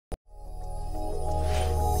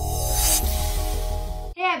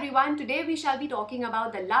everyone, today we shall be talking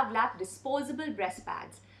about the Luvlap disposable breast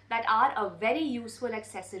pads that are a very useful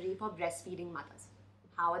accessory for breastfeeding mothers.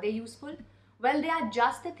 How are they useful? Well, they are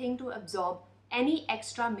just the thing to absorb any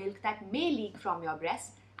extra milk that may leak from your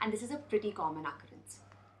breast, and this is a pretty common occurrence.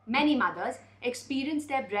 Many mothers experience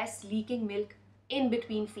their breasts leaking milk in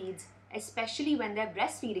between feeds, especially when their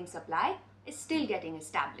breastfeeding supply is still getting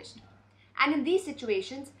established. And in these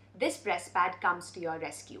situations, this breast pad comes to your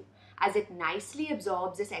rescue, as it nicely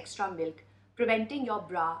absorbs this extra milk, preventing your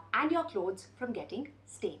bra and your clothes from getting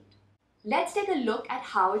stained. Let's take a look at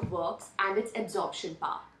how it works and its absorption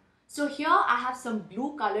power. So here I have some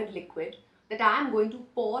blue colored liquid that I am going to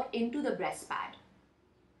pour into the breast pad.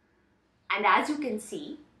 And as you can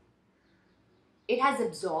see, it has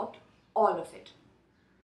absorbed all of it.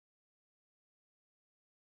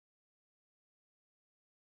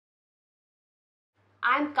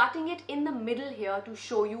 I am cutting it in the middle here to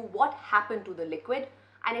show you what happened to the liquid,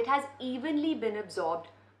 and it has evenly been absorbed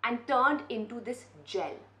and turned into this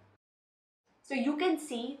gel. So you can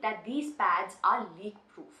see that these pads are leak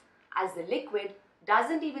proof, as the liquid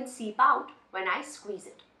doesn't even seep out when I squeeze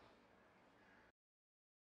it.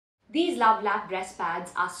 These Luvlap breast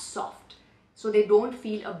pads are soft, so they don't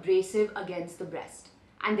feel abrasive against the breast,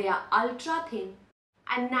 and they are ultra thin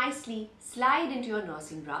and nicely slide into your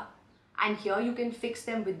nursing bra. And here you can fix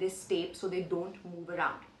them with this tape so they don't move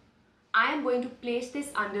around. I am going to place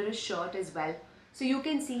this under a shirt as well, so you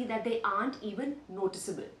can see that they aren't even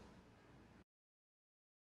noticeable.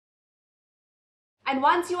 And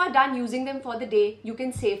once you are done using them for the day, you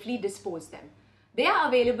can safely dispose them. They are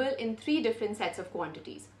available in 3 different sets of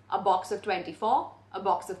quantities: a box of 24, a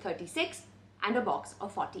box of 36, and a box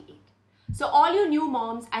of 48. So all you new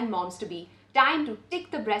moms and moms-to-be, time to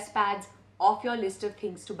tick the breast pads off your list of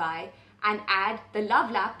things to buy and add the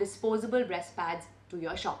Luvlap disposable breast pads to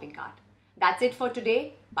your shopping cart. That's it for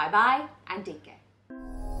today. Bye bye and take care.